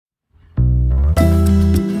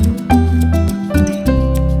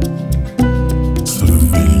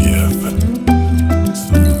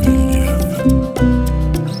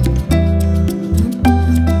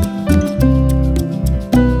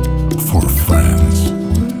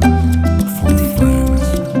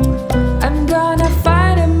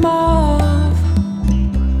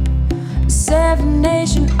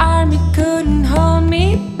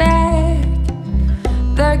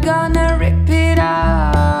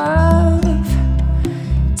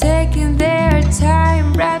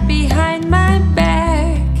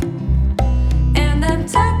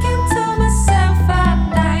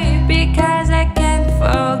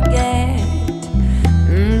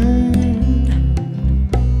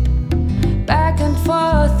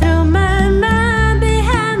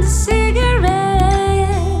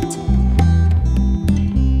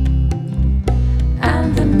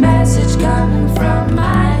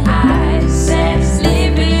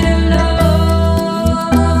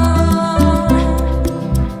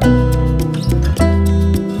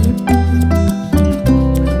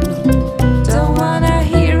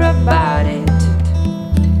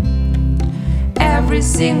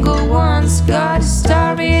Everyone's got a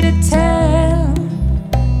story to tell.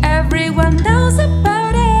 Everyone knows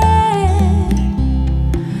about it.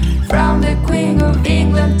 From the Queen of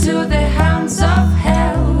England to the hounds of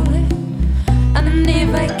hell. And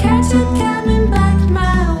if I catch it coming back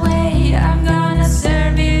my way, I'm gonna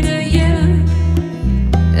serve it to you.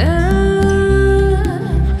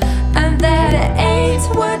 And that ain't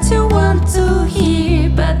what you want to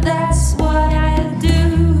hear, but that's what I'll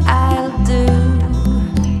do. I'll do.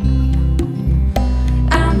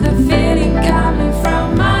 And the feeling coming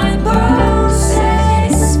from my bones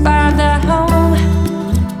says, find a home.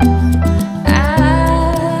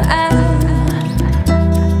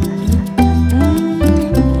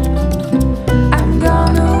 I'm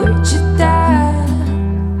gonna reach it down,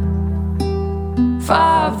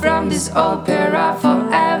 far from this opera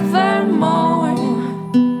forevermore.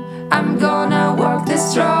 I'm gonna walk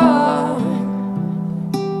this road,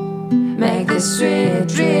 make this sweet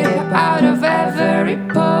drip out of every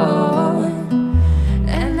pore.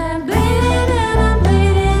 And I'm bleeding and I'm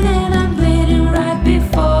bleeding and I'm bleeding right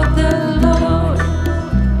before the Lord.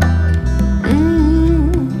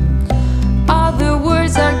 All the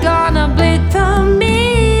words are gonna bleed from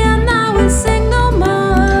me, and I will sing no more.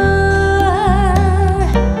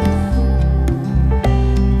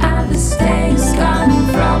 And the stains coming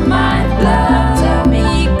from my blood tell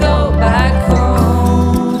me go back home.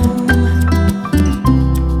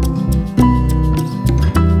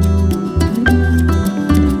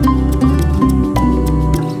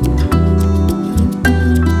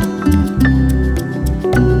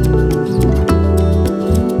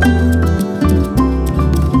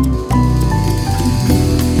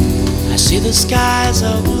 I see the skies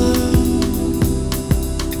are blue,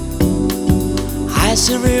 I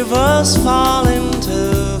see rivers fall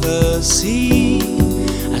into the sea,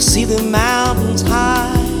 I see the mountains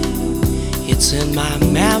high, it's in my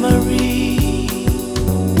memory.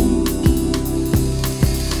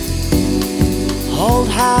 Old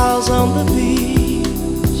house on the beach,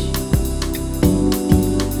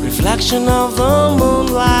 reflection of the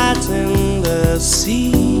moonlight in the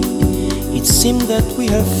sea. It seemed that we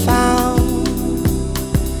have found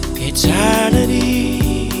eternity.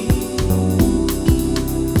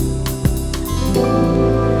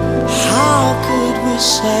 How could we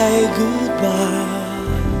say goodbye?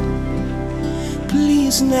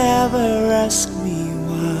 Please never ask me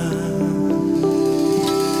why.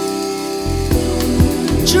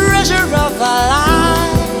 Treasure of our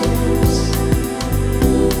lives,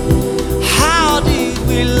 how did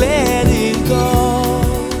we let it go?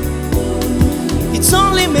 It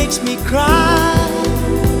only makes me cry,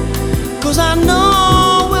 'cause I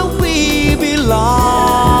know where we belong.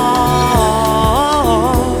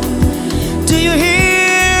 Do you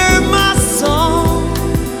hear my song?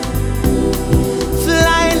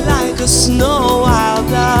 Flying like a snow wild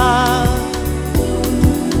dove.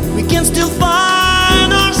 We can still find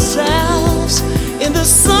ourselves in the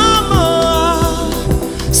summer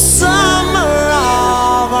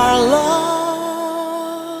of our love.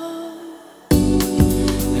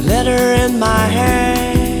 A letter in my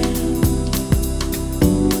hand,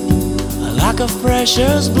 a lock of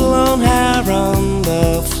precious blown hair on the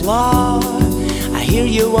floor. I hear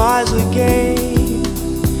your voice again,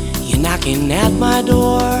 you're knocking at my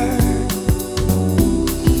door.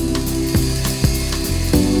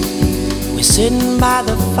 We're sitting by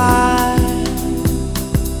the fire,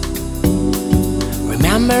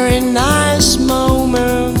 remembering nice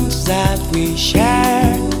moments that we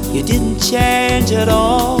shared. You didn't change at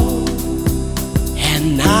all,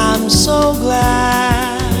 and I'm so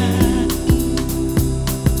glad.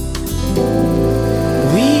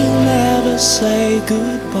 We'll never say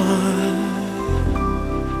goodbye,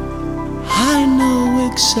 I know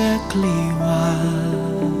exactly why.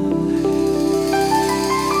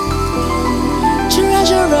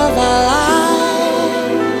 Treasure of our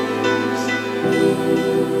lives,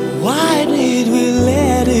 why did we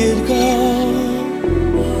let it go?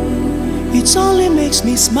 It only makes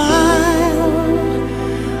me smile,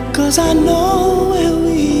 'cause I know where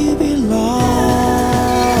we belong.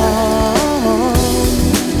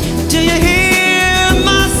 Do you hear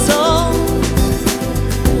my song?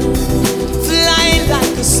 Flying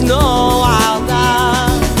like a snow wild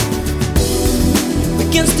dove. We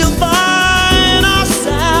can still find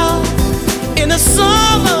ourselves in the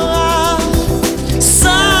summer of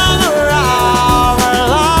our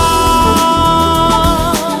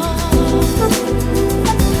love.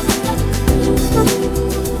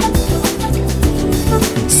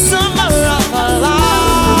 Summer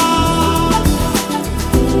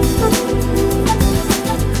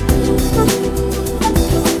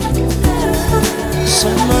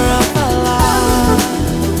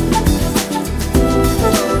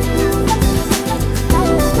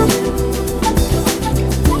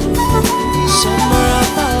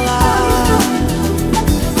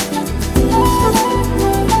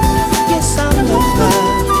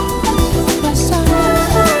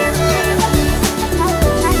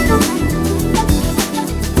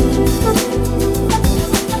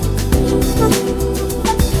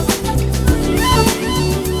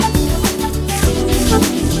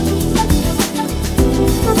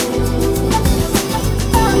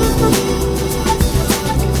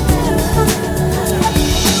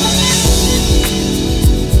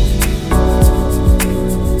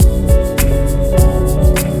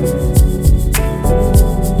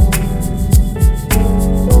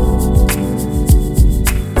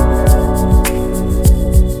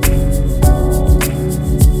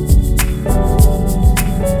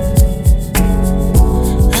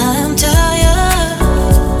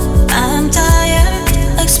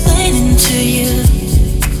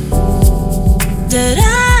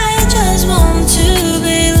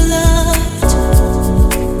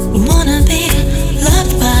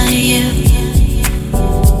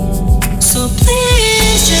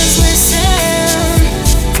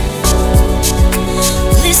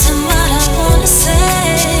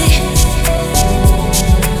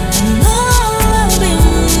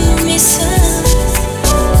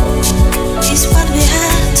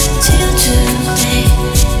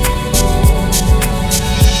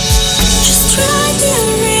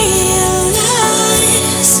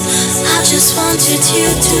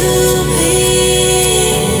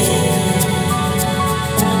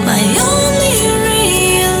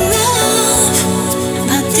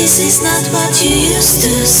This is not what you used to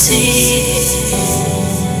see.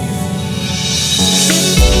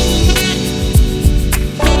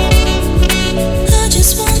 I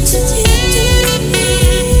just wanted you to be.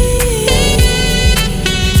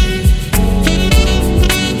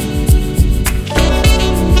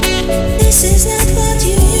 This is not what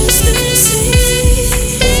you used to see.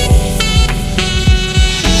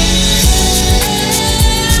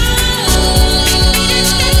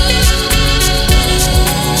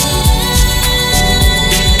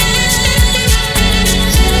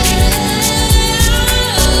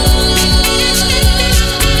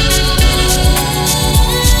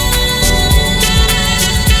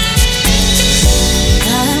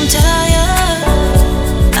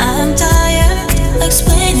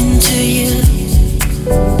 Explaining to you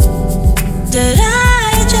that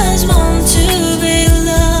I just want to be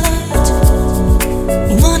loved.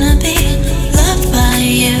 Wanna be loved by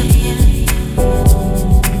you.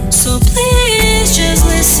 So please just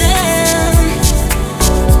listen.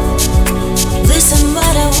 Listen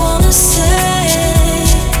what I wanna say.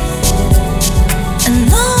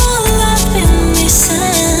 And all I've been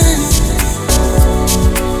missing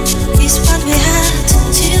is what we had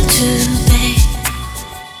till today.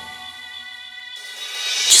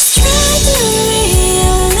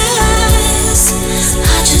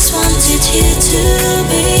 You to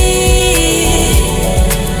be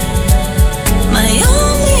my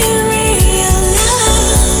only real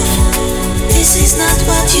love. This is not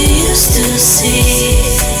what you used to see.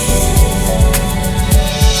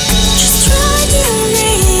 Just try to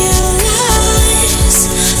realize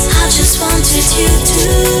I just wanted you to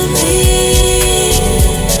be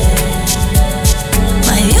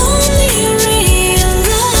my only real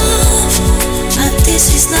love. But this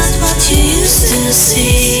is not what you used to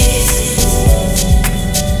see.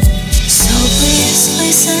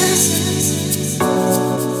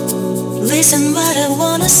 Listen what I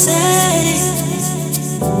wanna say.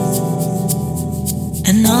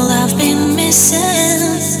 And all I've been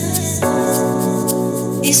missing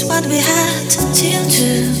is what we had till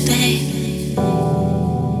today.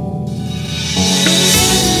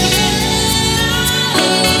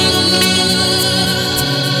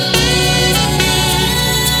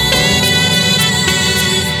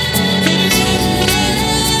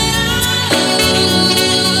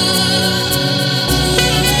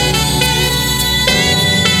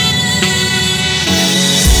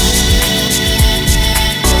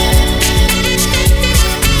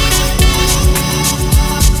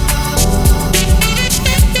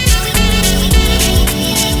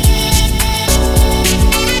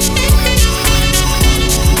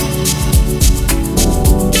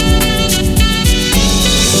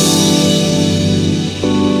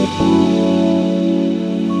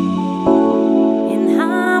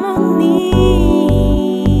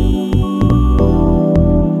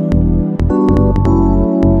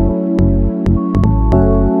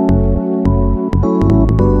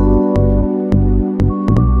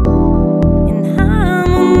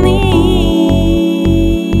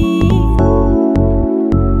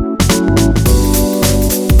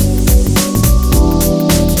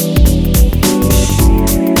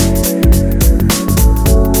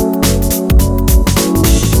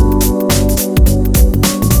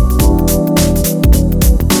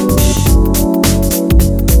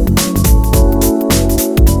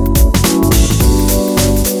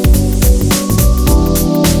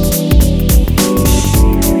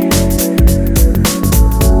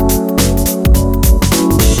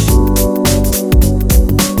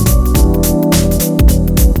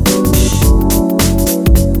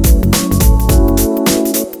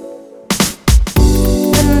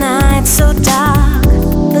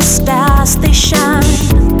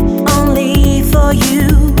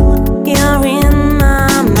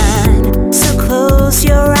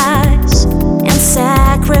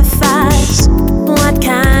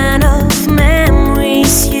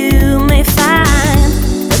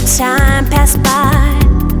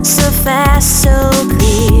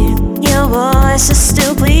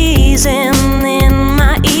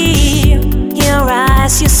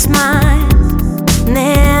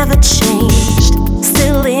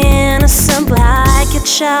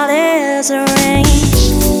 Child is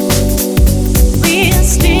arranged. We're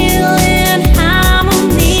still in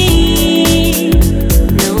harmony.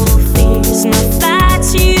 No fears, no fights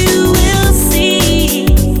you will see.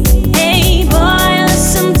 Hey boy,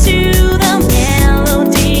 listen to the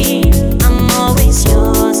melody. I'm always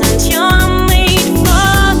yours and you're made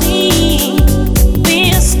for me.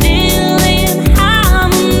 We're still in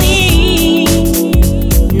harmony.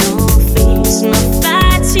 No fears, no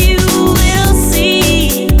fights you will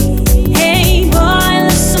see. Hey boy,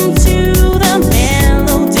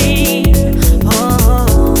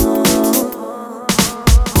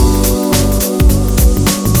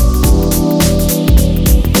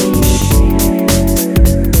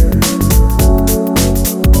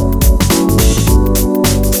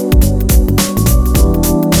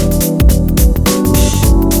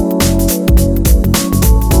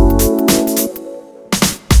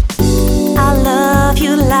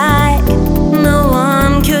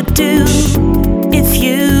 could do if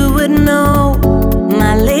you would know,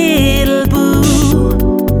 my little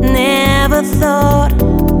boo. Never thought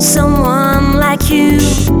someone like you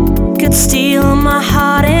could steal my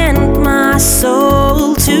heart and my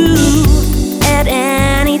soul too. At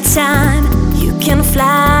any time you can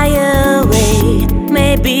fly away,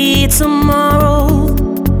 maybe tomorrow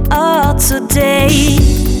or today,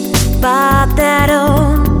 but that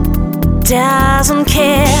all doesn't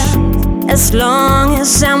care as long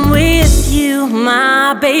as I'm with you,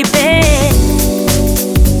 my baby.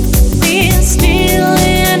 We're still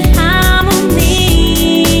in harmony,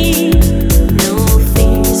 no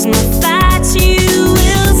fears, no fights, you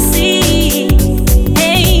will see.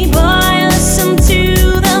 Hey boy, listen to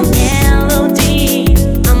the melody.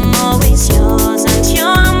 I'm always yours and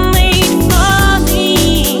you're made for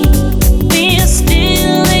me. We're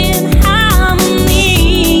still in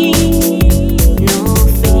harmony, no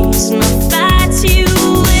fears, no fights, you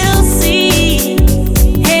will see.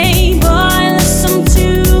 Hey boy, listen to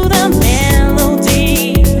the melody.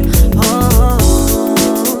 Oh.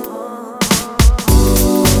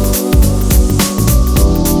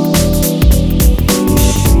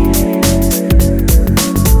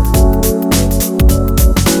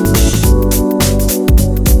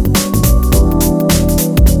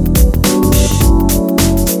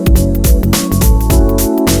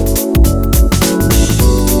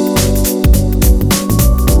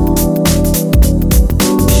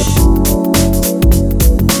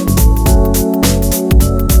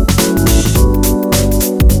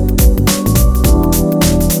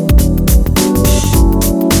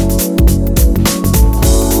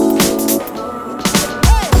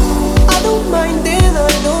 I don't mind and I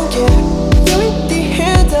don't care. You're in the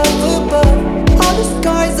hands of above. All the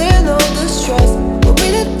scars and all the stress will be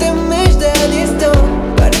the damage that is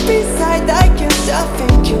done. But beside I can't stop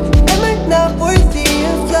thinking, am I not worthy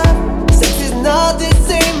of love? Sex is not the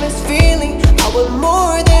same as feeling. I want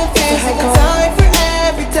more than physical. If I had time for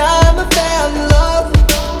every time I fell in love,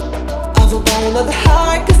 I will buy another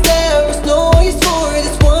heart, cause there is no use for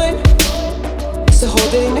this one. So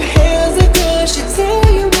hold it in your hands and crush it till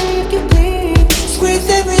you make it bleed. Squeeze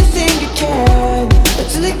everything you can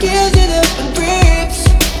until it gives it up and breaks.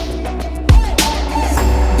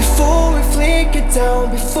 Before we flick it down,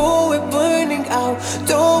 before we're burning out,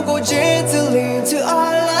 don't go gently into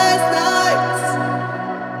our last nights.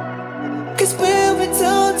 Cause when we're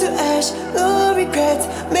down to ash, no regrets,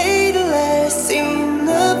 made a last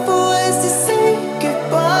enough for us to say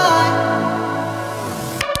goodbye.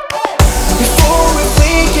 Before we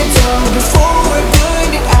flick it down, before we're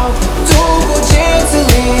burning out, don't go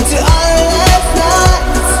gently into our last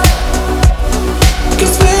nights.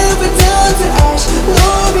 Cause when we're down to ash, no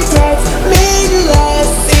regrets, made it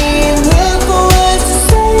last enough for us to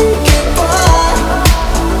say goodbye.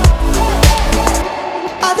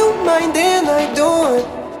 I don't mind and I don't,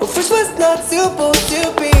 but first was not supposed to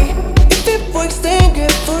be. If it works then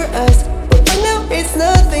good for us, but right now it's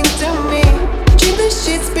nothing to me. Change the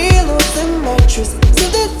sheets below the mattress, so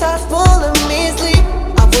the thoughts won't let me sleep.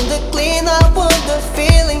 I want the clean, I want the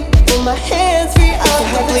feeling, put my hands free out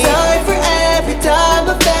the bleed. Time for every time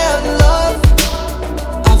I fell in love,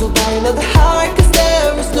 I will buy another heart, cause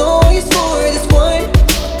there is no use for this one.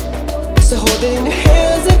 So hold it in your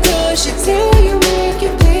hands and push it till you make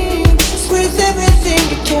it bleed. Squeeze everything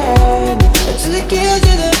you can until it gives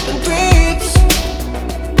it up and breaks.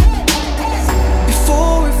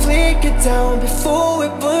 Before we flick it down, before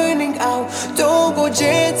we're burning out, don't go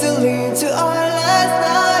gently into our last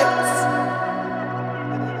nights.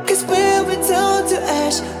 Cause when we're down to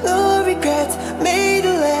ash, no regrets, made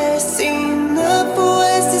a last enough for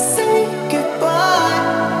us to say goodbye.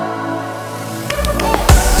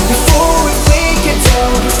 Before we flick it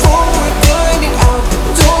down, before we're burning out,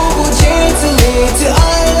 don't go gently into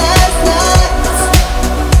our last nights.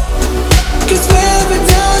 Cause when we're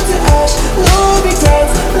down to ash, no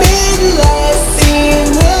regrets, made it last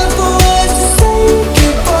enough for us to say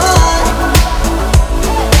goodbye.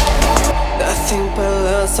 Nothing but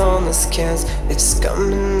lust on the scans, it's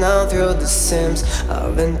coming out through the sims.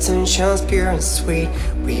 Our intentions pure and sweet,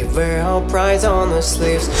 we wear our pride on our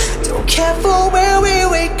sleeves. Don't care for where we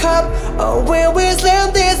wake up or when we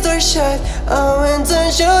slam this door shut. Our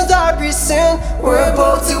intentions are present, we're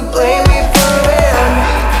both to blame for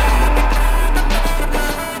it.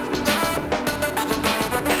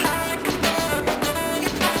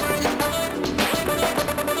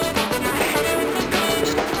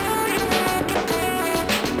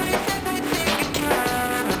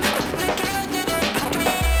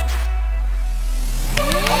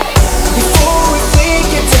 Before we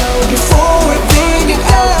flick it down, before we're burning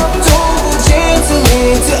out, don't go gently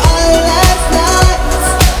into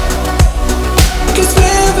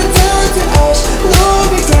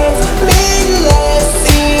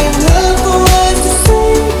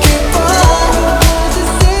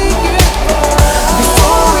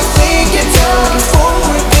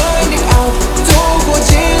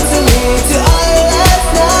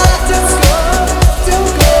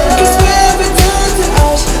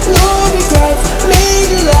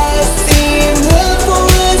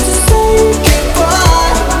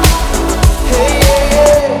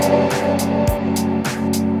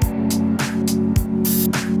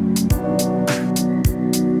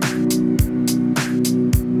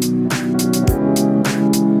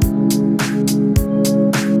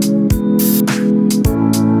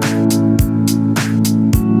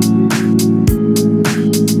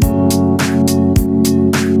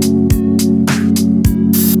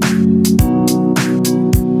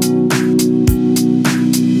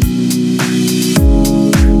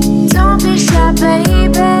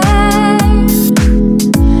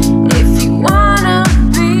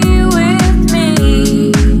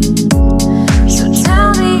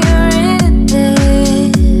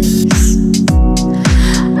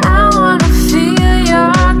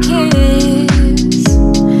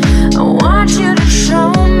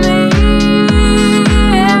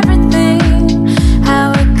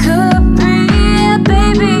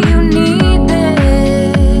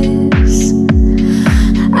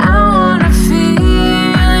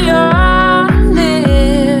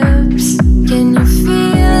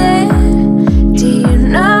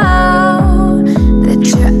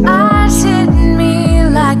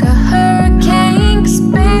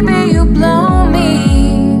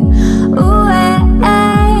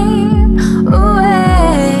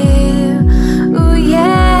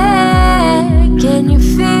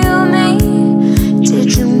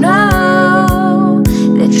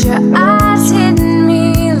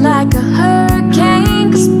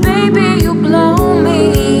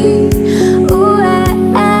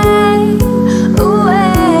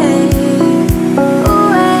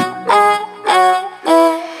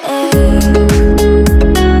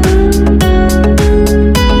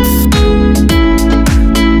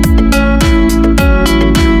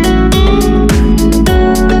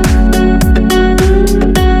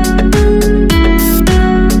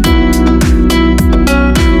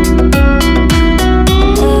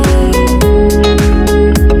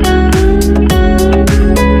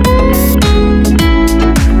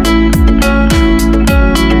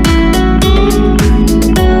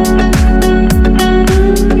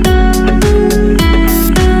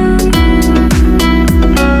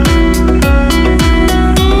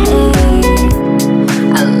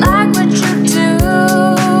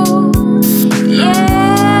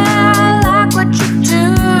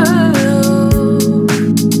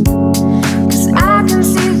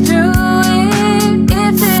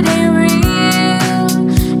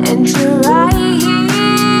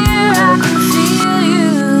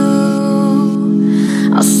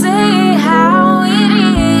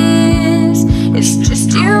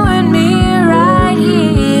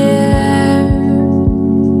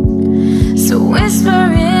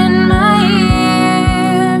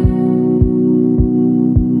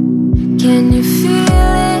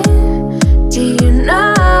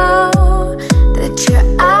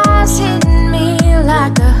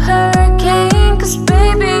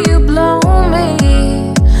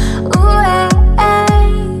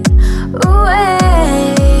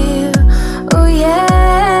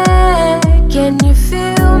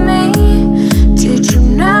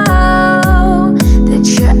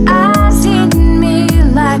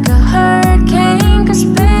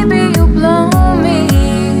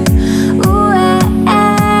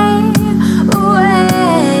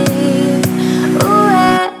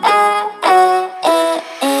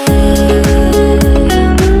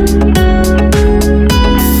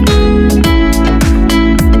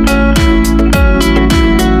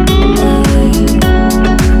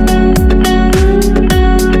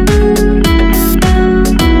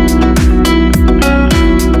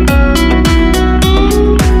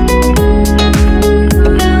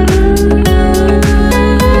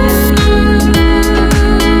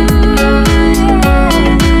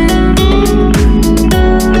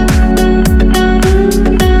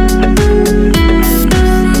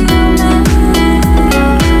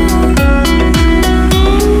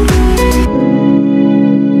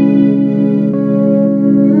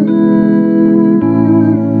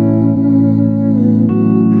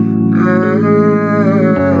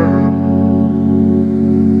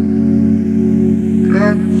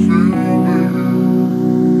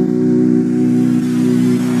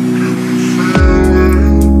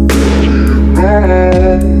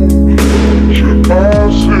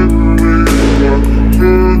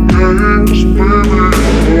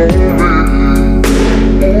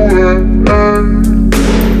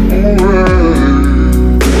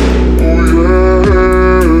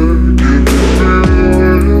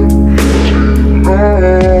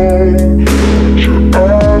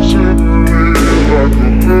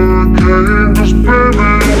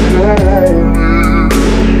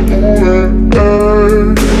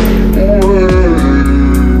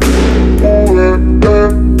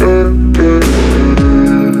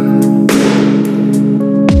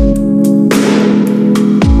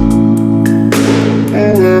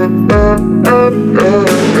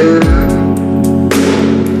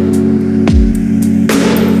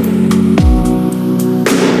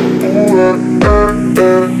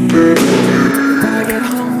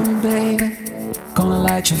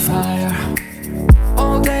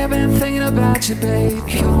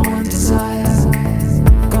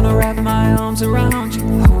arms around you,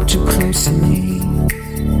 hold you close to me.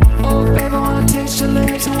 Oh, baby, I wanna taste your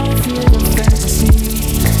lips, I wanna feel your fantasy.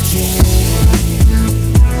 Yeah.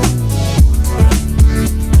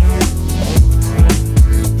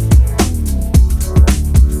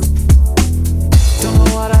 Don't know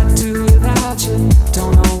what I'd do without you,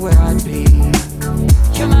 don't know where I'd be.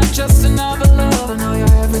 You're not just another love, I know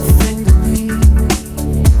you're everything to me.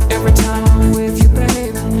 Every time I'm with you,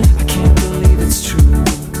 baby, I can't believe it's true.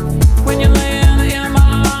 When you're laying in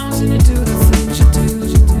my arms and you do the things you do.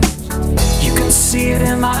 You can see it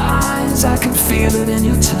in my eyes, I can feel it in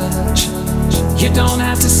your touch. You don't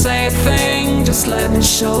have to say a thing, just let me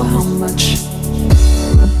show how much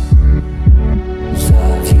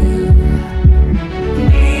love you,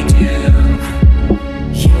 need you,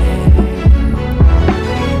 yeah.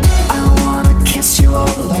 I wanna kiss you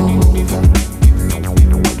all over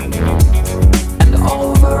and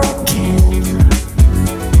over again.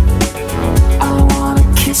 I wanna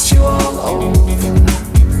kiss you all over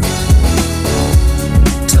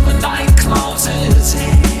till the night closes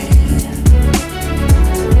in.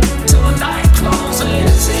 Till the night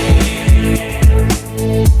closes in.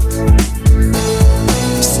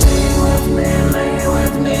 Stay with me, lay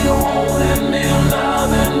with me, holding me,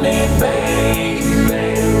 loving me, baby.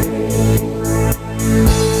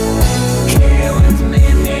 Here with me,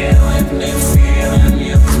 near with me, feeling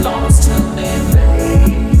you close to me,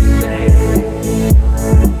 baby.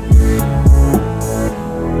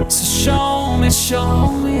 So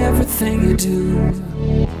show me everything you do.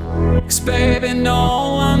 'Cause baby, no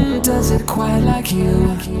one does it quite like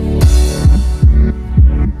you.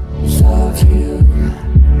 Love you,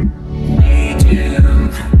 need you,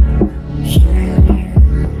 yeah.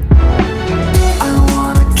 I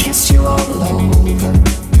wanna kiss you all over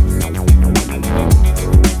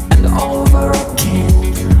and over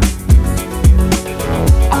again.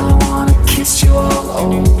 I wanna kiss you all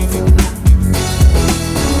over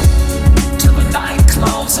till the night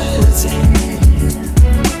closes in.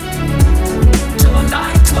 Till the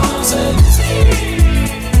night closes in.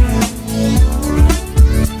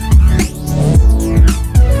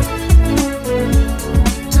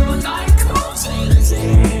 Till the night closes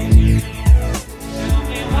in. Tell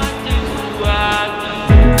me what do I do?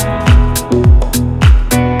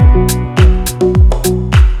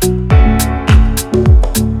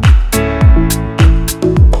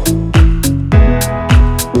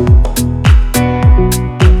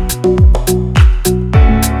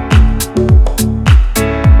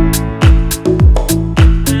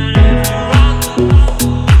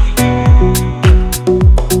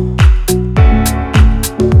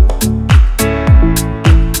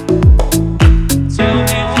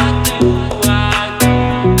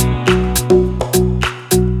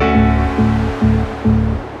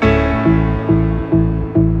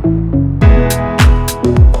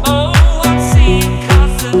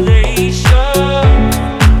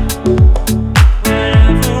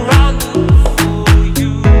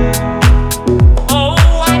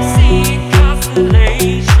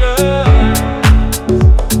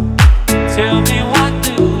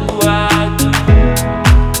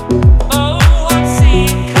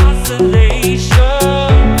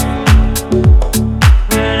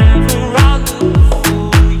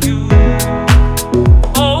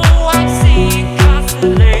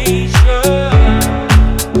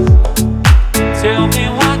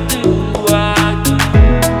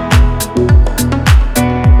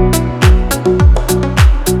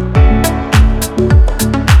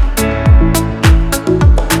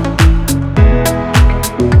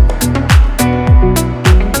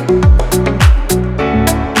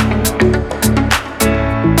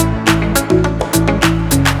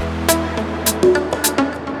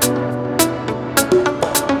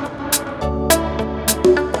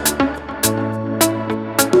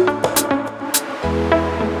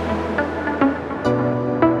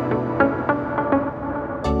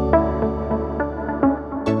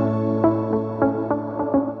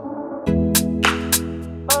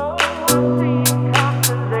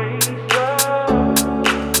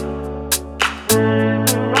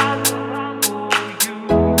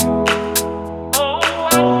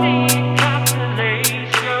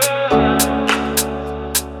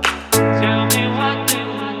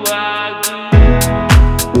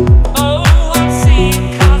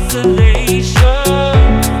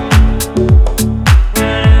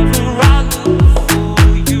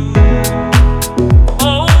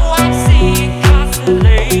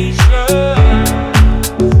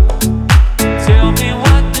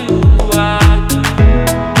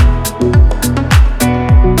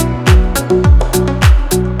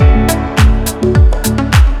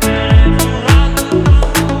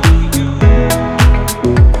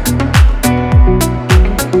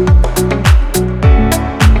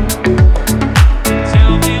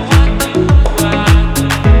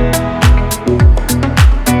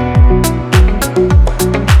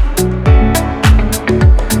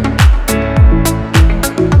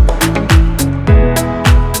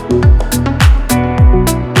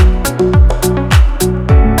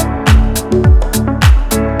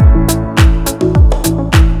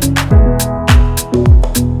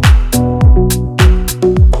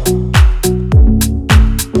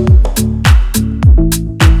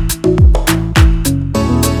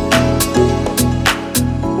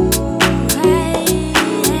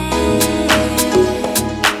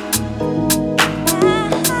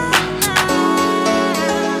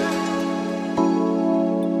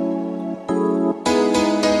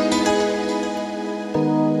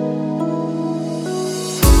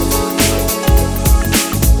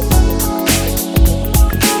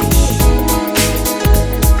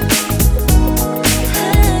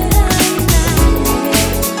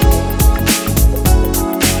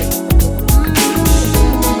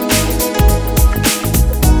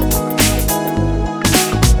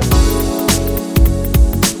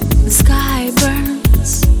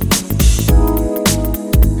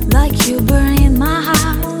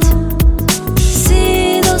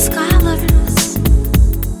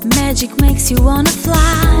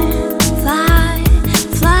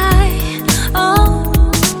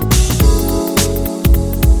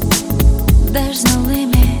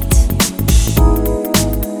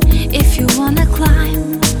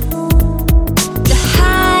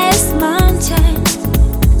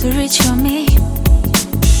 reach for me,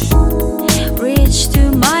 reach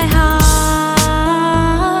to my heart.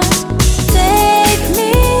 Take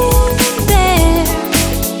me there,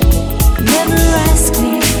 never ask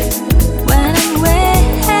me when and where.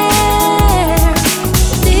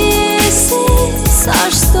 This is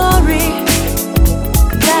our story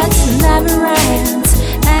that never ends.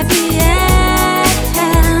 Happy end.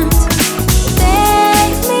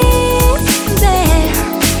 Take me there,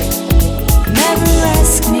 never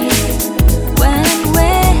ask me when and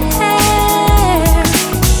where.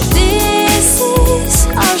 This is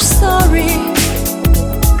our story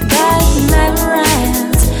that never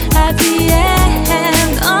ends. Happy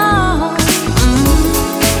end. Oh.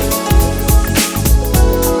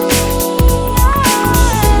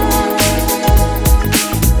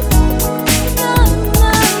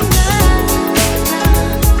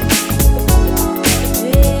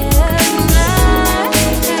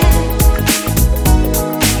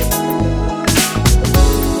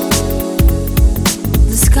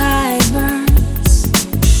 The sky burns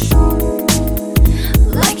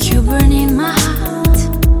like you burn in my heart.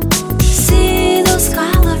 See those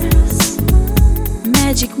colors,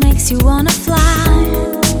 magic makes you wanna fly,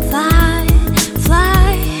 fly,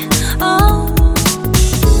 fly. Oh,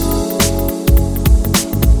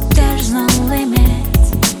 there's no limit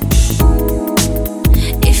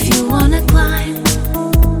if you wanna climb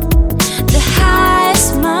the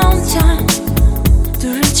highest mountain to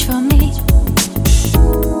reach for me,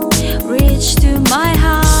 reach to my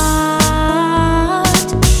heart.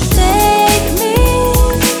 Take me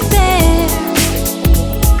there,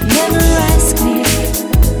 never ask me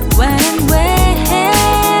when and where.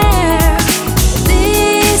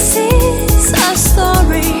 This is a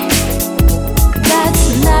story that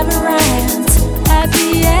never ends. Happy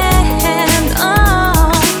end.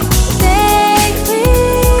 Oh, take me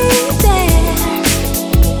there,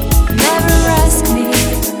 never ask me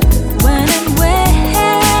when and where.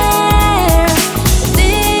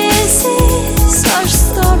 This is our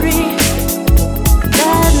story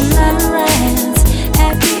that never ends.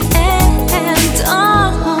 Happy end.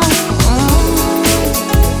 Oh.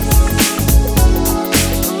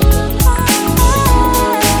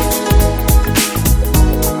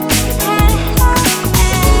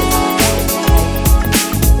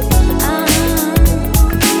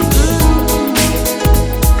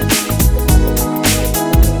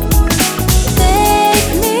 Take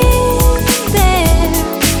me there,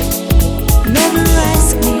 never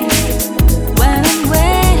ask me when and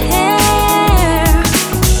where.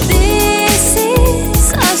 This is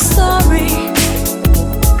a story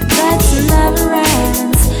that never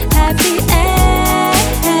ends. Happy end.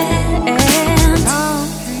 Time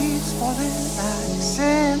keeps falling like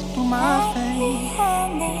sand through my veins,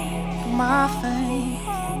 through my veins.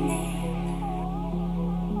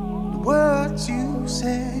 The words you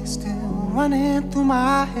say still running through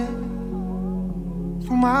my head,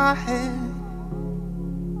 through my head.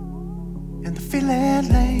 And the feeling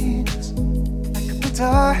lingers like a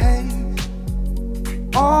bitter haze.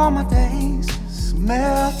 All my days is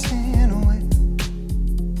melting away,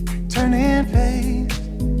 turning page,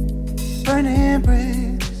 burning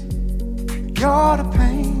bridges. You're the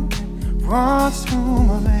pain that runs through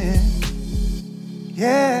my veins.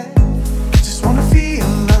 Yeah, I just wanna feel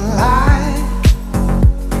alive.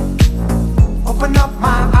 Open up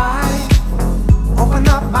my eyes, open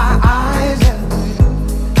up my eyes, yeah.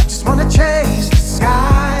 I just wanna chase the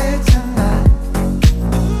sky tonight.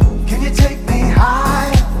 Can you take me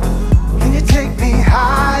higher? Can you take me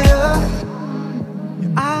higher?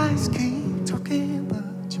 Your eyes keep talking,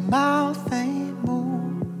 but your mouth ain't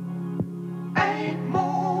moving, ain't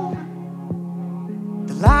moving.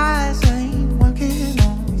 The lies ain't working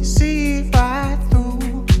on you, see right through,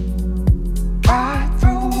 right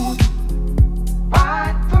through,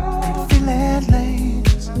 right through. And the feeling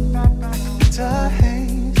lingers like a bitter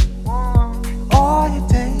haze. All your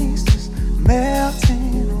days just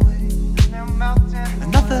melting away.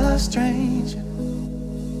 Another stranger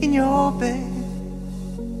in your bed,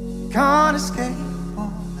 can't escape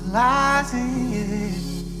all the lies in your head.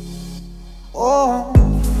 Oh,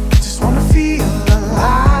 I just wanna feel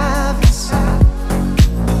alive inside.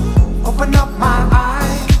 Open up my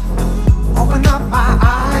eyes, open up my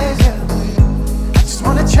eyes, yeah. I just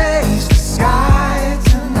wanna chase the sky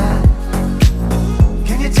tonight.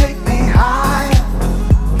 Can you take me higher?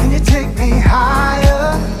 Can you take me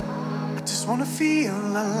higher? I just wanna feel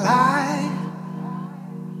alive.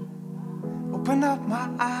 Open up my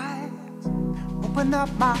eyes, open up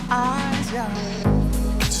my eyes, yeah.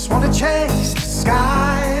 I just wanna chase the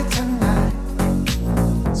sky tonight.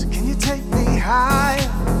 So can you take me higher?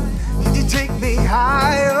 Can you take me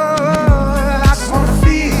higher?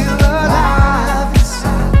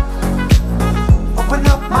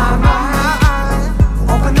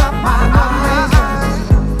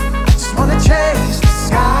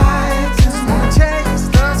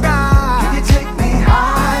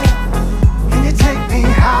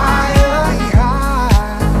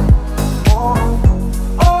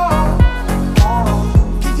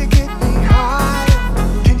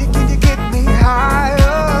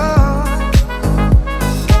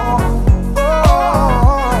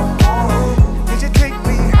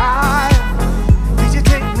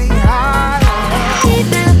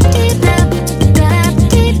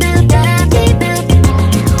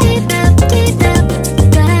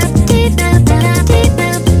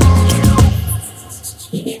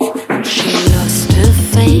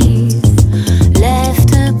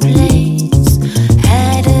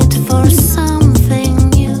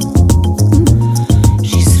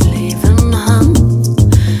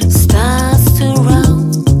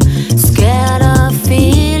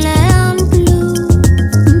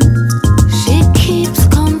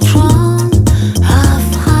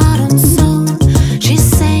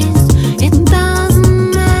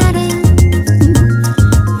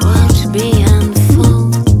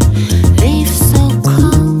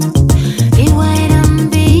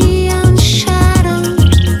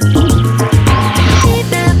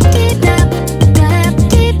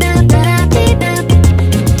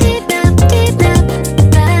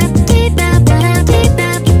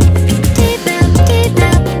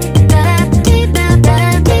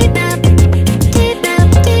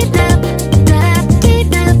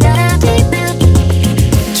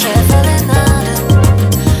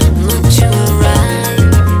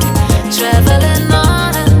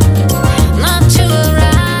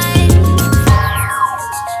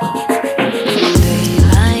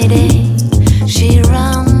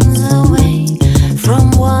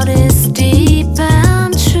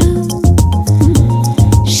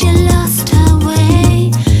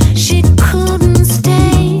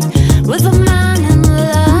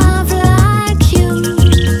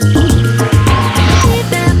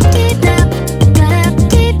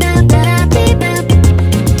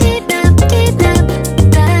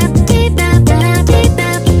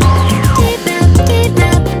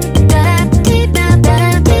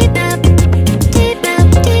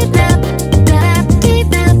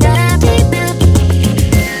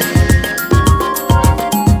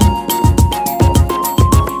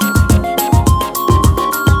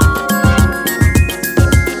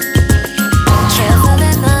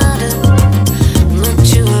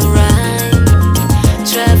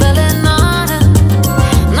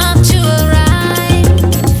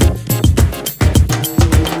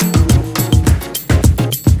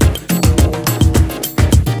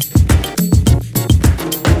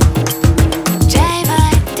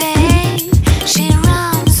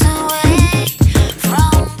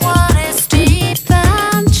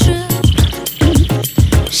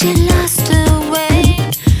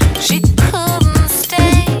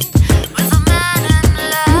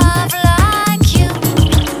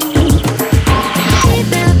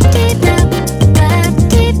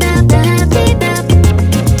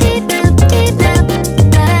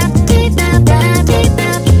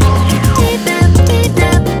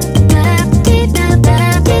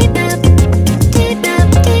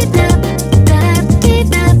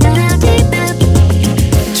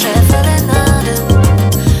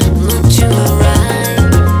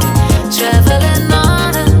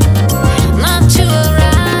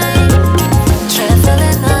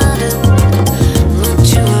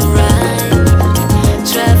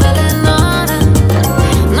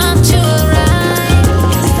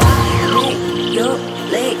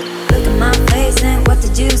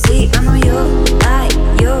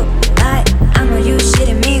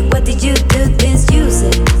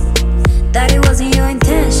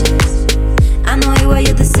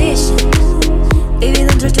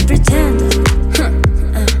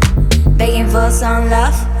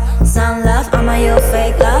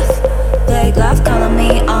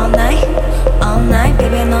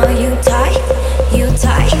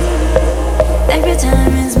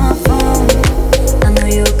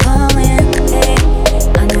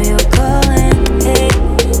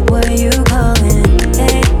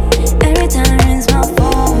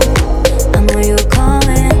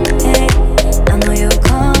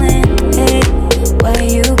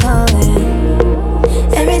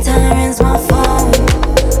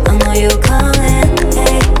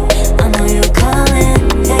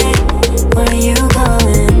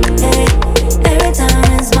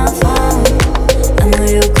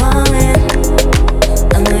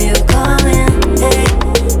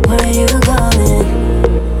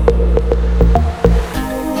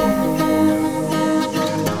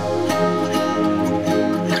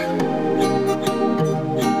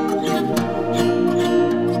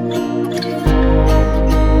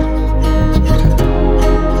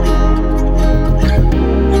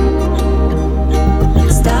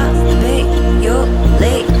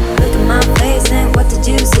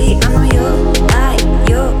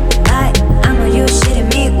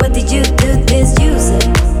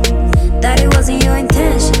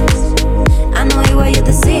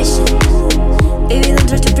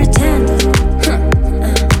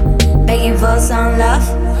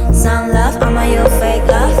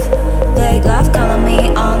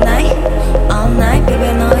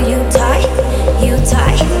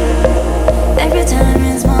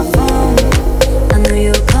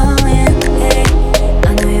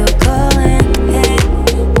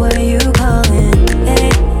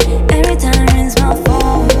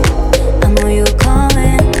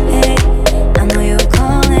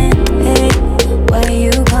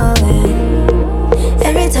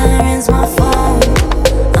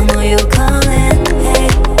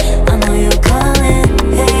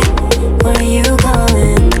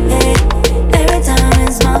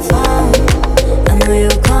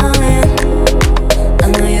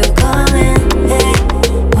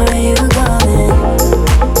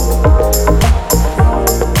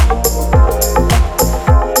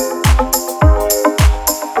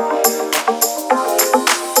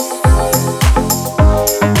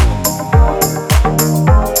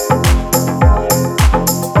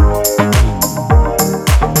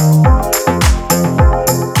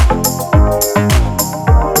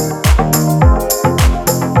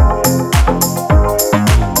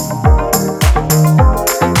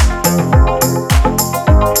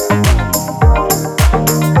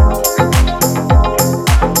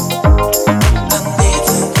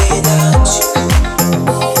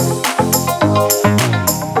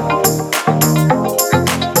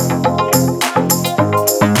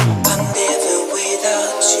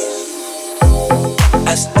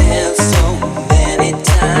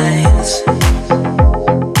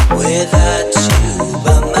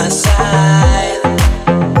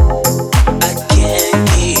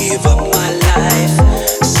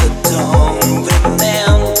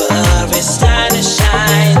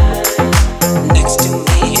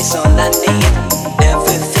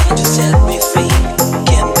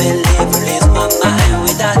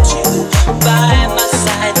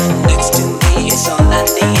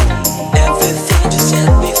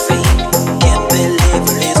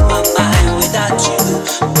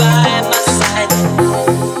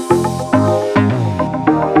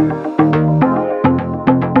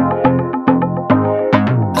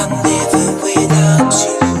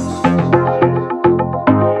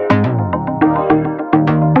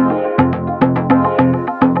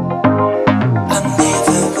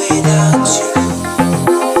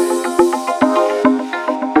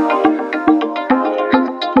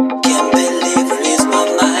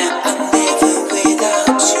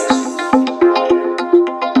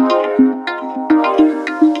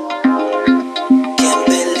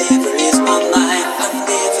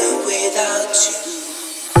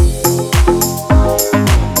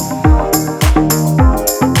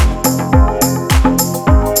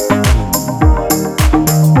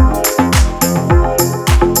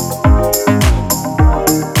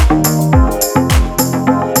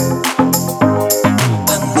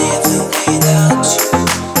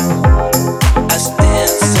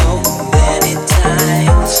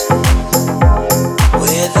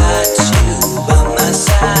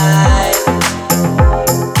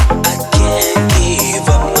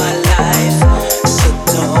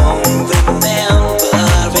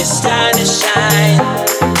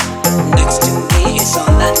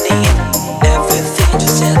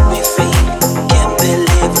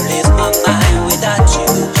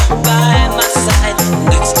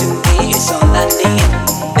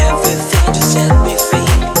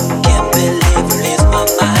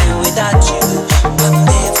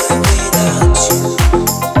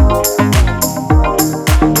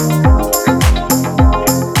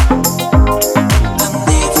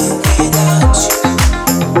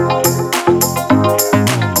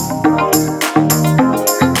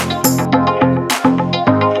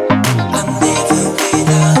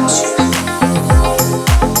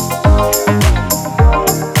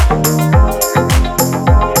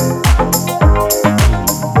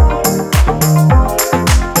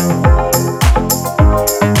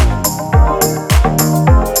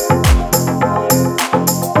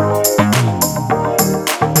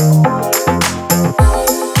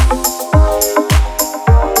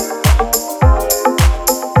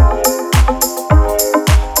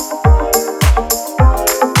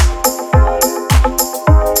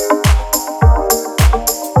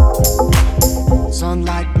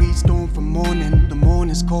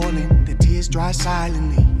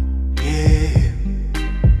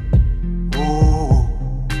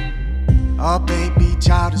 Our baby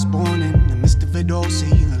child is born in the midst of it all.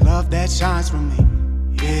 See the love that shines from me.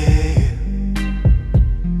 Yeah.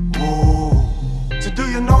 Oh. So do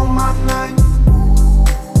you know my name?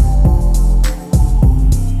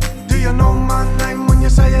 Do you know my name when you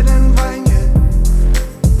say it in vain? Yeah.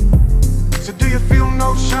 So do you feel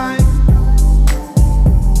no shame?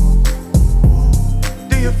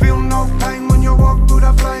 Do you feel no pain when you walk through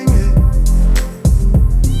the flame? Yeah.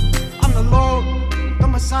 I'm the Lord, the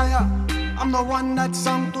Messiah. I'm the one that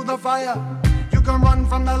sung through the fire. You can run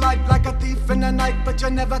from the light like a thief in the night, but you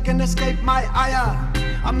never can escape my ire.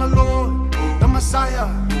 I'm the Lord, the Messiah.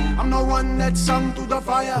 I'm the one that sung through the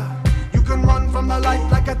fire. You can run from the light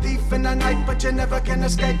like a thief in the night, but you never can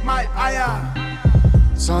escape my ire.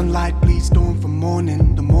 Sunlight bleeds dawn from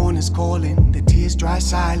morning. The morning's calling, the tears dry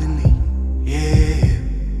silently. Yeah.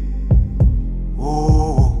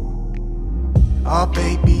 Oh. Our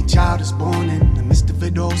baby child is born in the midst of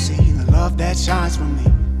it all. See the love that shines from me.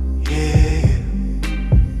 Yeah.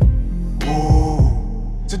 Oh.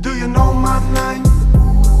 So do you know my name?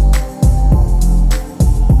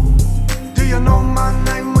 Do you know my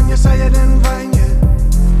name when you say it in vain? Yeah.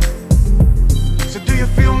 So do you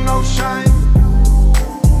feel no shame?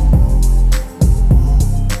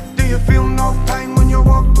 Do you feel no pain when you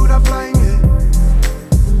walk through the flame? Yeah.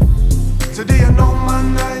 So do you know my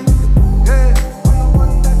name? Yeah.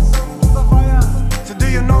 So do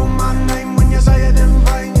you know my name when you say it in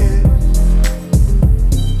vain? Yeah.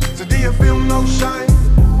 So do you feel no shame?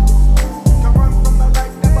 Can run from the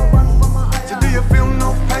light, never run from my eye. So do you feel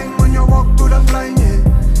no pain when you walk through the flame? Yeah.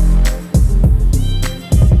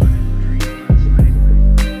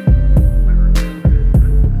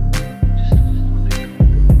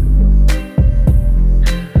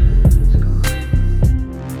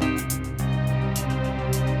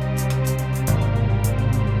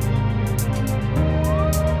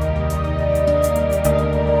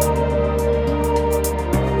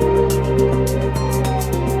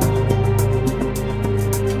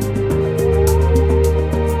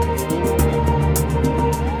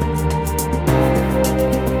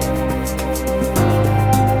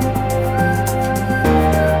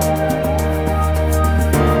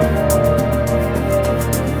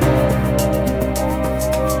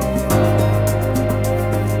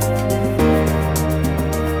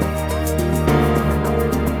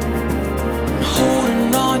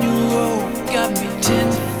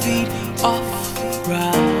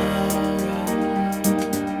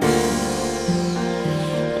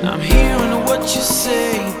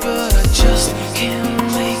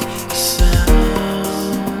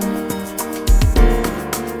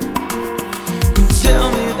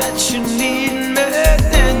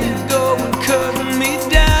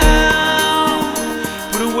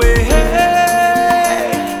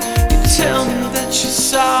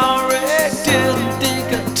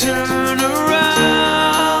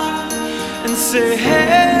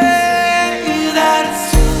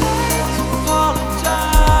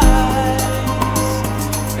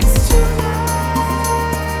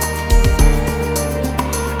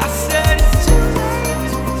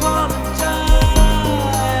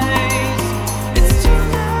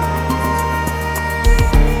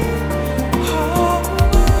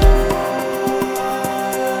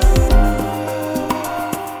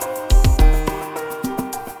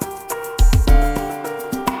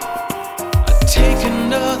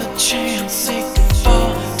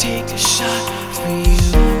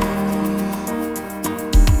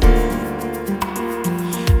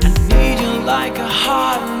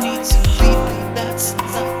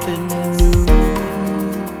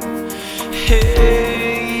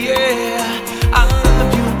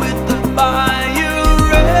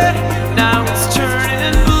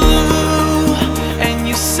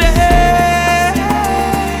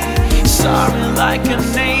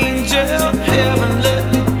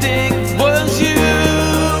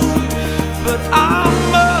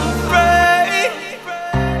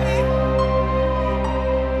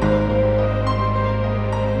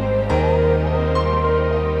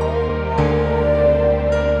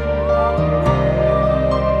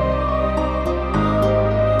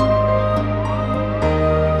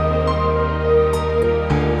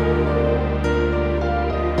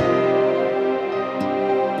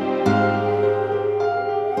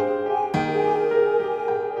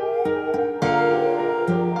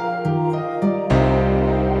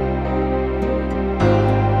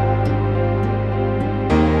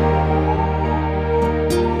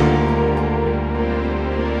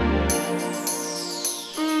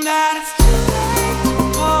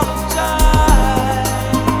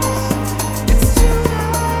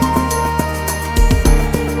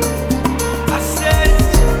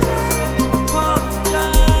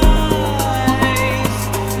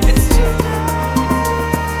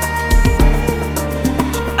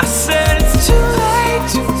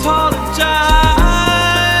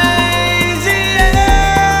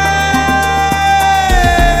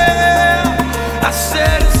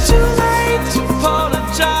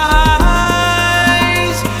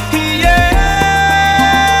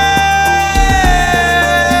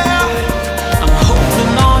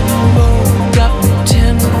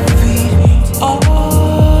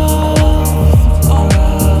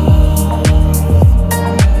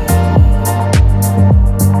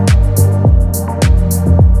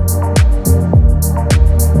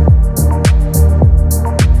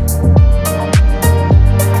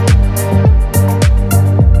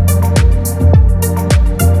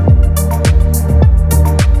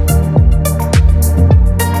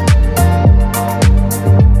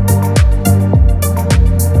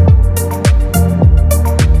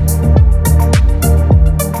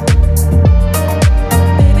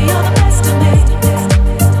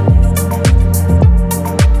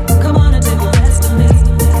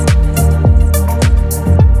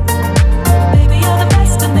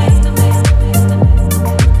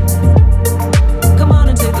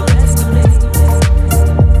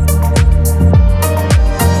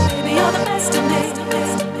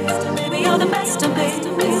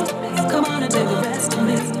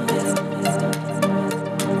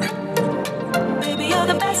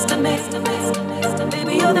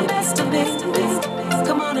 Baby, you're the best of me.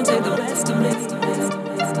 Come on and take the rest of me.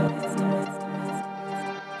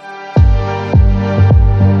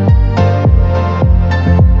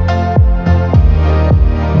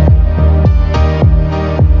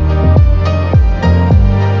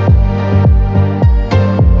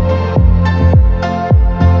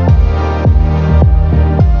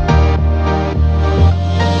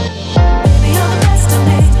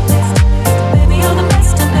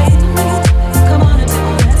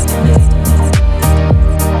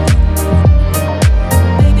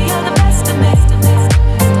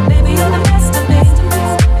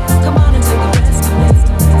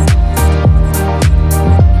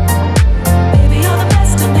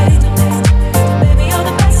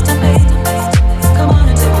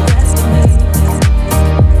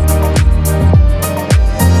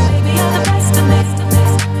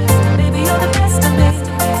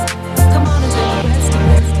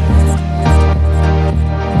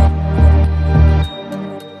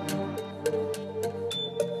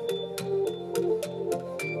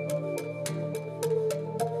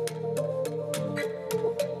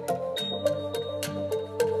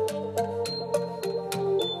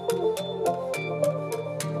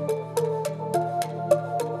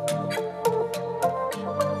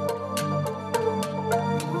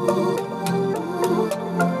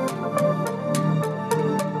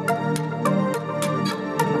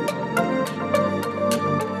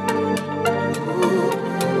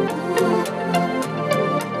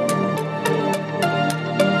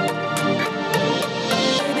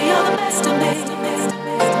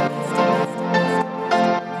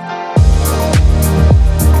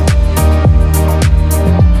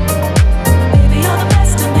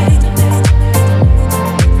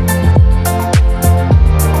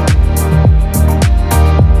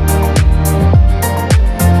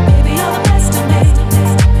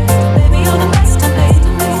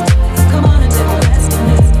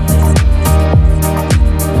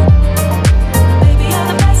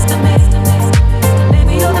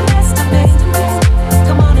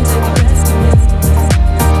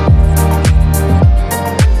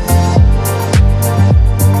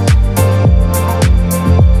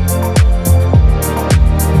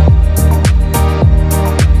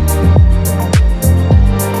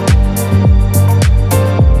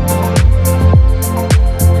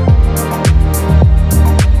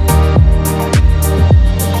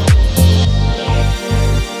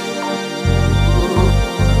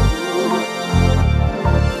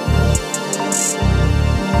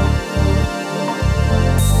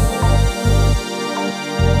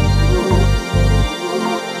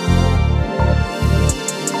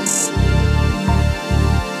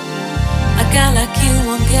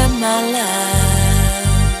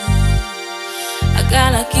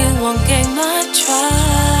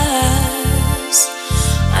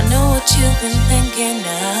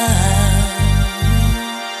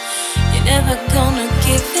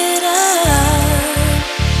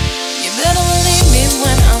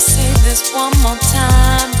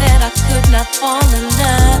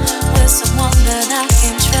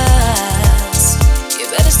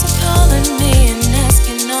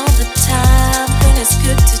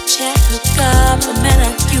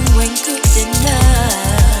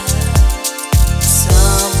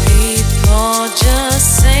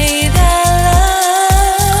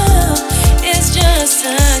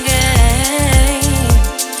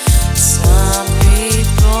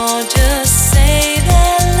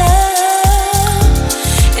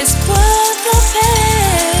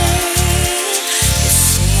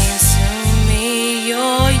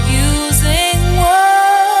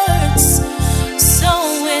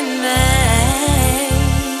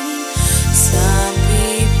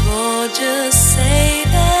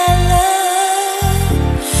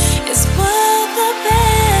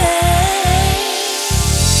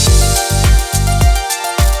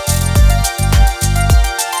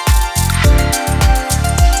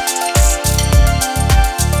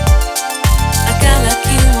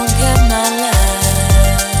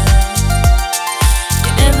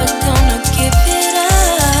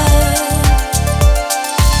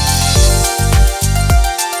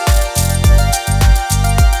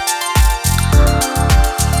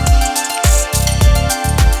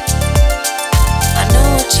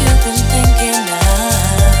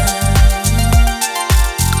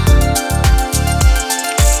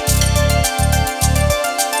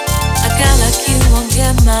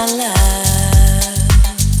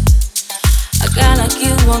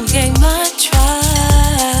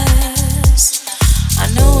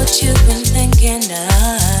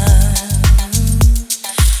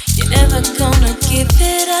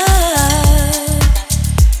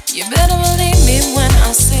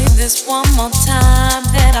 this one more time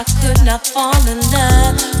that I could not fall in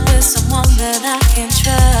love with someone that I can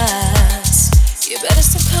trust. You better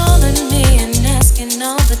stop calling me and asking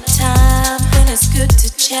all the time when it's good to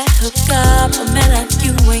chat, hook up. A man like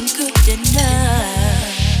you ain't good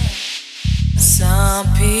enough. Some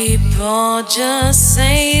people just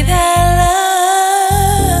say that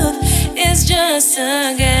love is just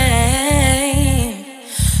a game.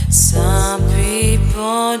 Some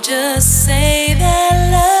people just say that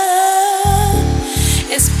love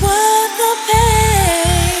is worth the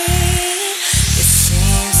pain. It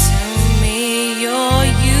seems to me you're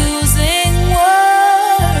using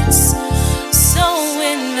words so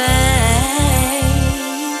in vain.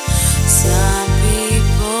 Some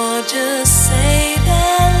people just say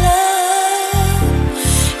that love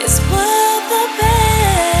is worth the pain.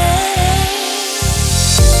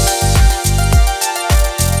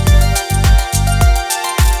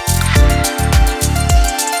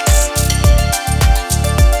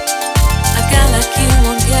 A guy like you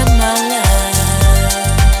won't get my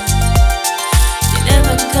love. You're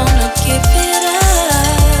never gonna give it up.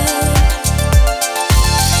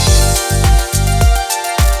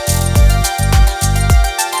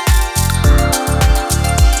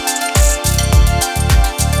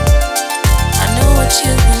 I know what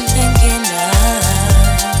you've been thinking of.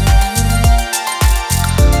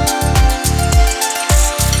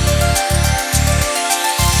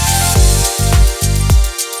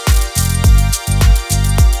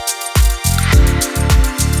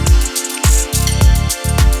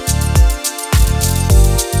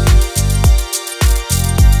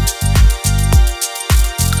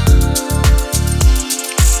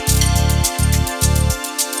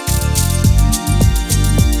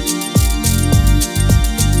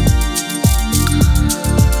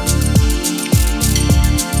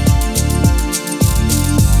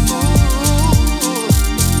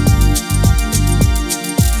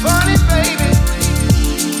 Funny baby,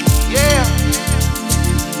 yeah.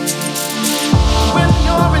 When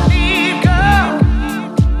you're in need, girl.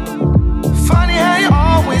 Funny how you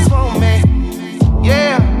always want me,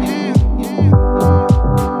 yeah.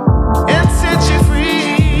 And set you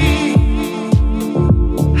free.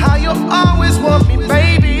 How you always want me,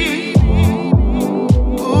 baby.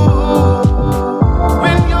 Ooh.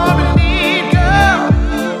 When you're in need, girl.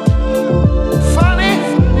 Funny.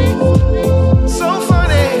 So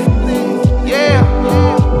funny, yeah,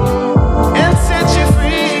 and set you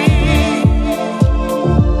free.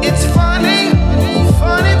 It's funny,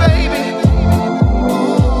 funny, baby.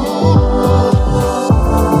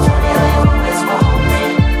 Funny how you always want me.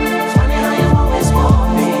 Funny how you always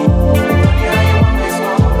want me. Funny how you always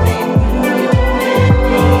want me.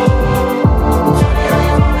 Funny how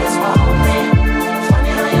you always want me.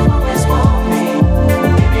 Funny how you always want me.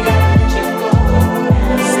 Baby, gotta let you go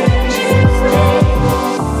and set you free.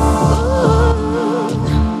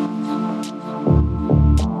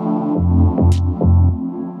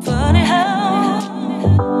 Funny how,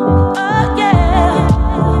 oh yeah,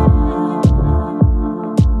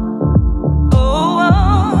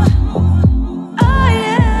 oh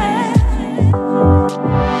yeah.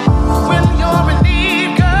 When you're in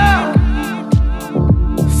need, girl.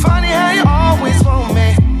 Funny how you always want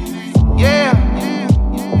me, yeah.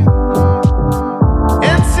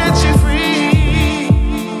 And set you free.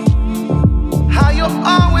 How you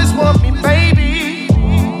always want me, baby.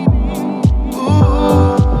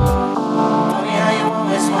 Ooh. Funny how you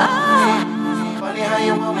always want me. Funny how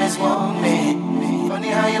you always want me. Funny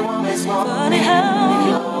how you always want me. Funny how,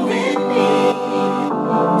 You're in need.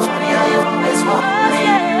 Funny how you always want me.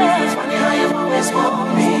 Funny how you always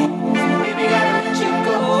want me. Baby, gotta let you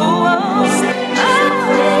go. Set you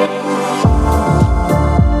free.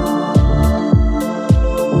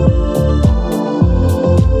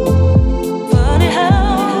 funny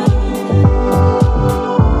how,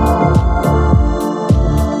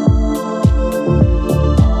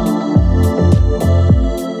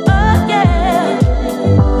 oh yeah.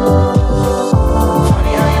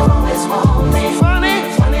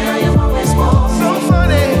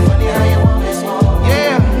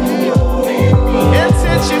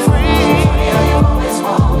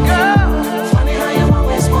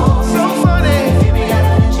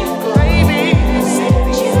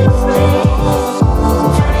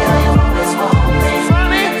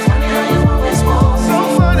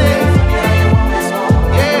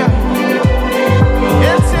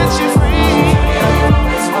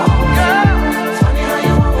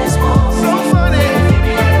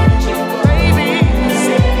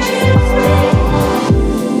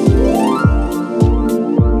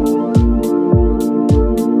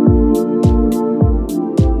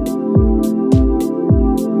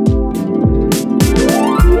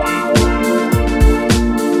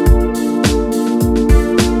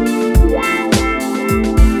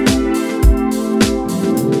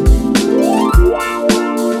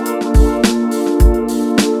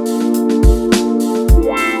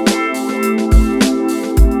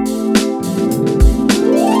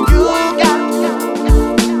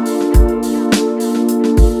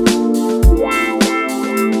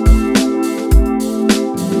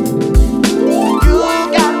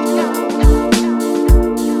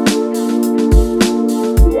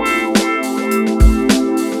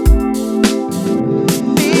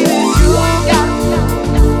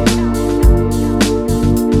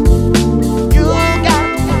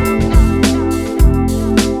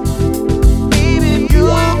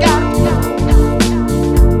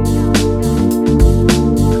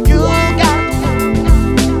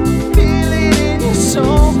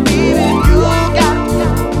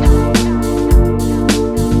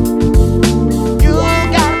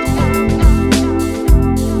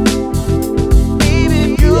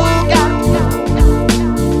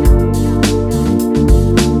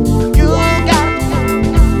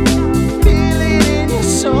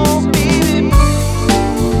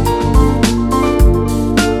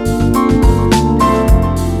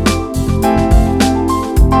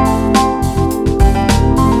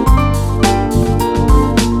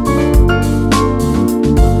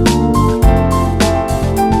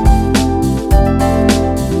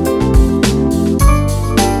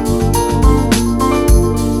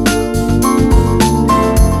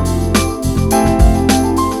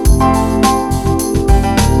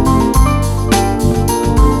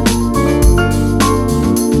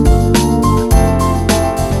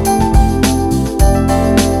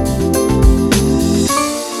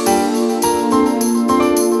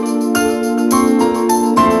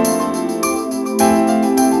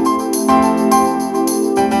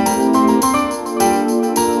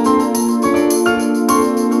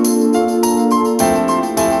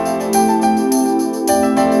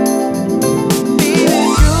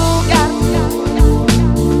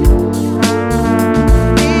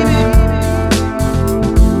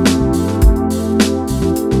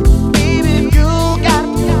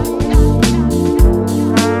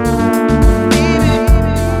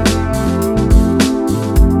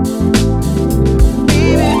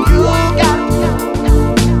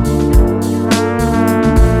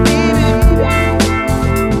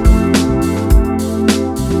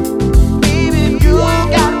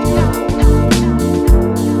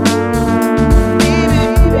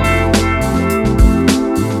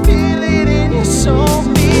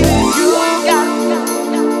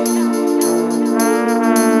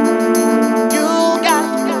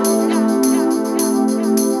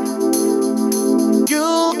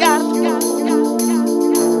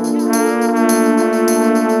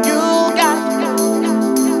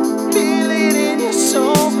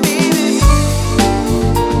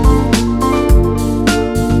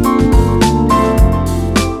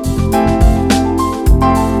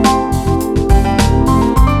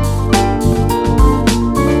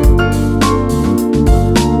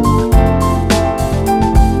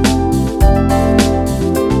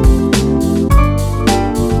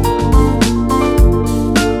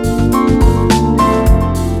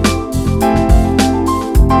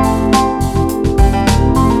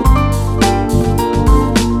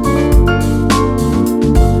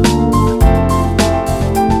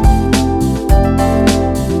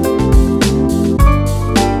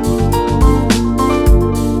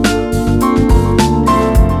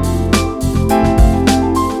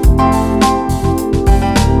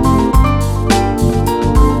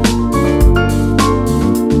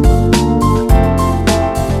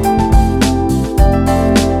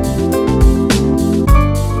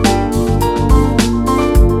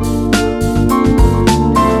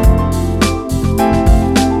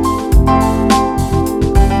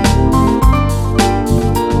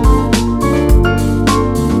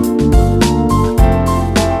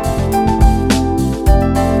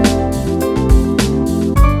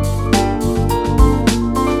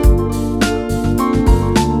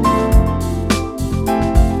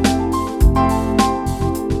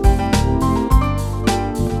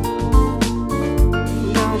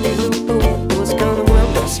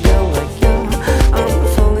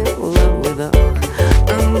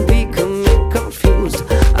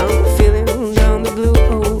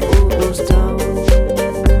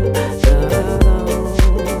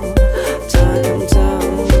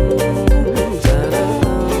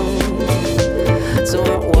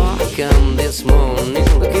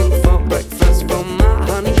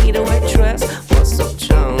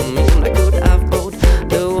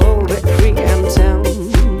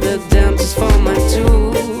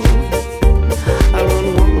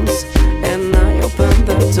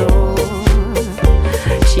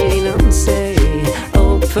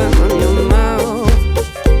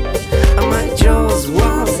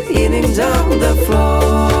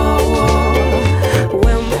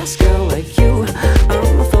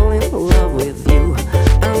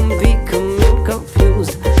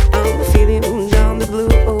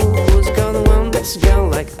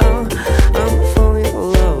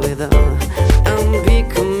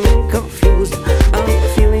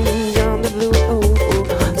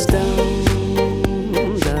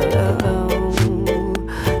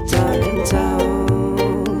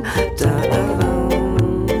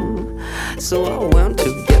 So I went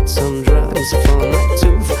to get some drugs for my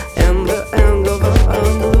tooth, and the hangover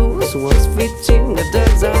and blues was fitting.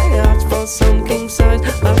 As I asked for some king size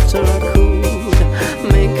after I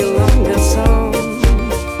could make a longer song,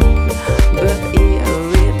 but here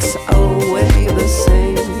it's always the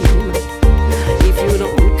same. If you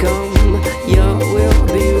don't come, you will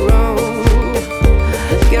be wrong,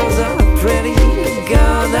 'cause I'm pretty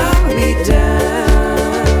gonna be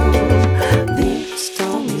down. This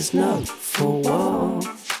storm is not for war.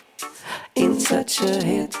 In such a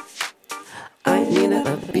hit, I needed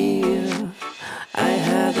a beer. I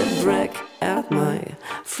had a break at my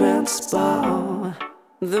friend's bar.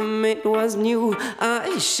 The mate was new,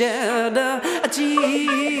 I shed a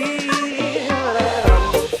tear.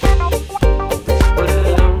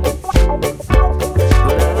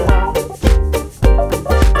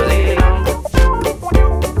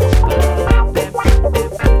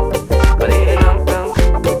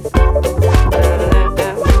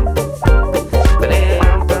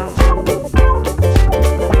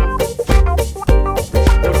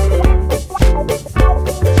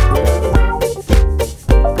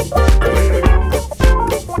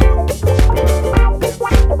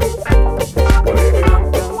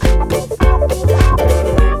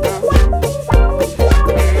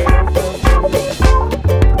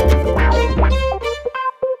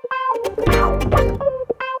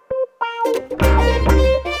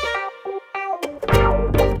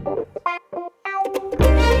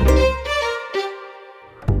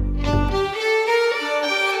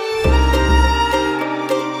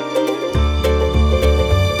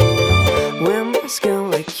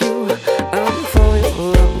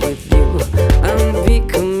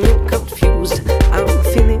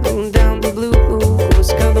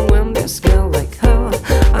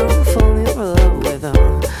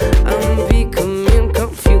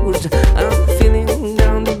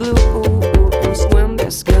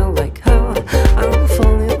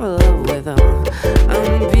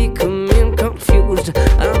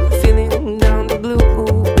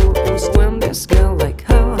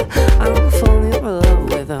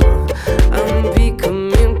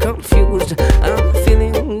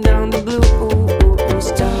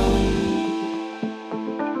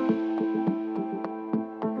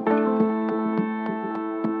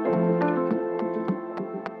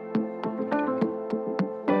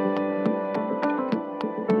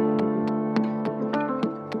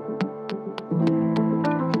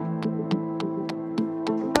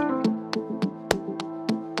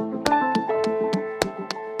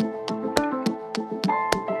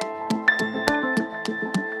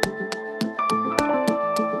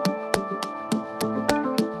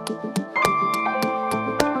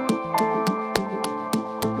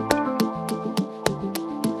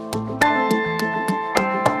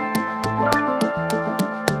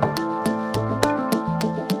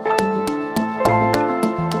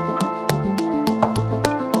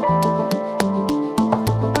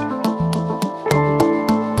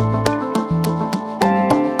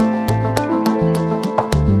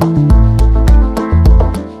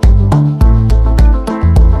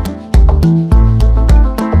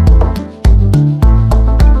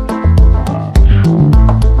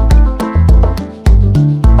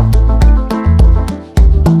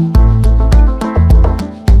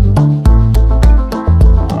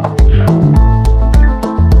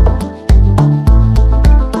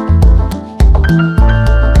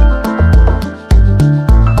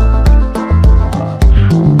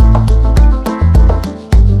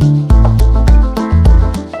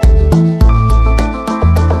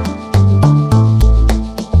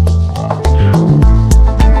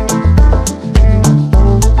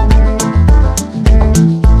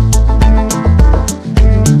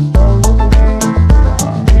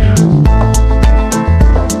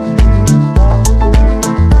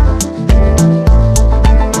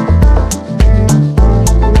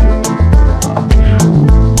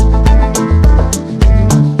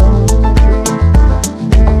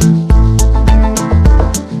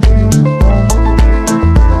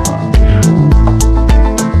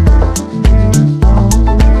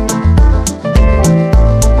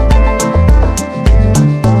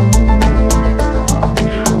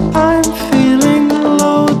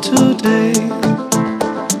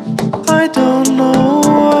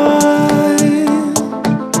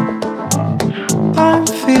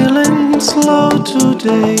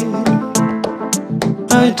 today.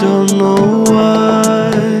 I don't know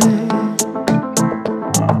why.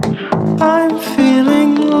 I'm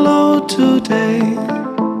feeling low today.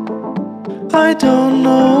 I don't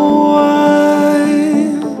know why.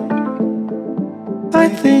 I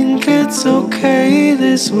think it's okay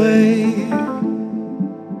this way.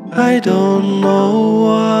 I don't know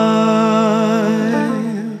why.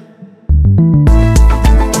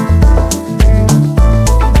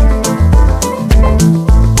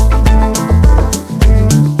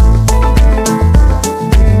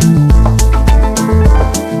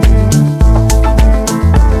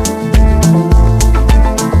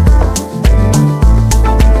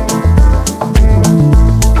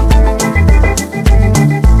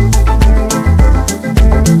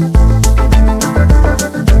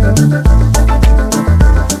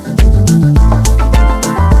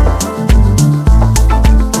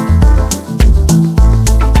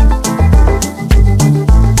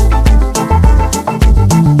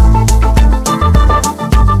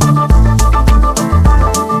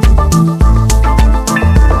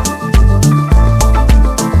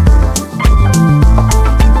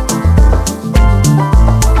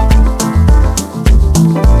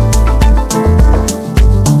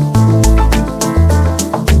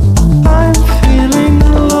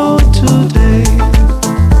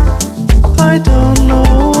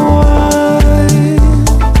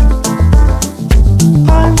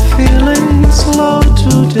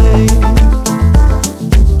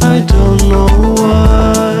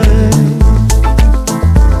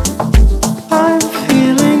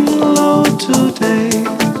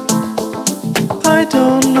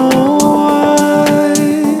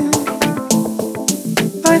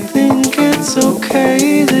 It's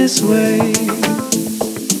okay this way.